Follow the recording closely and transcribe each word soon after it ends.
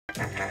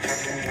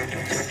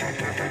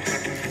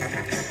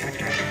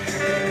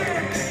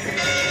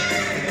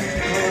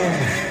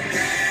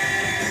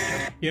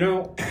You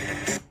know,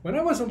 when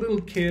I was a little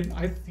kid,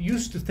 I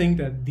used to think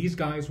that these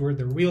guys were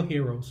the real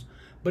heroes.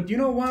 But you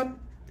know what?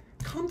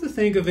 Come to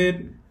think of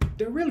it,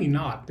 they're really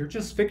not. They're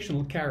just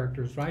fictional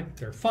characters, right?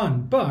 They're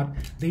fun, but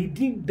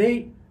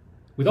they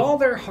with all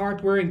their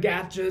hardware and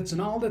gadgets and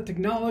all the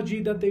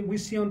technology that we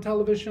see on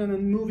television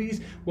and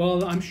movies,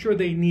 well, I'm sure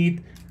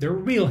they're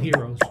real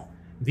heroes.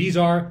 These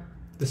are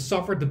the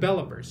software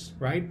developers,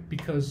 right?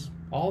 Because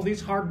all these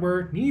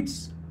hardware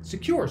needs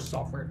secure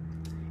software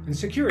and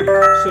security.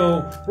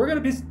 So we're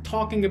going to be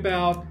talking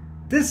about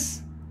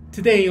this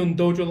today on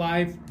Dojo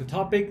Live, the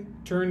topic,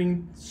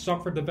 turning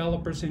software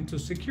developers into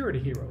security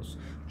heroes.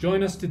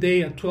 Join us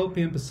today at 12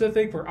 p.m.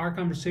 Pacific for our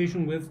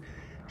conversation with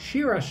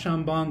Shira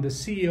Shamban, the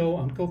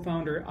CEO and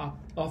co-founder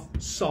of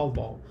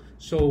Solvo.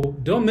 So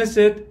don't miss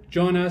it.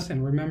 Join us,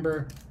 and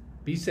remember,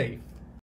 be safe.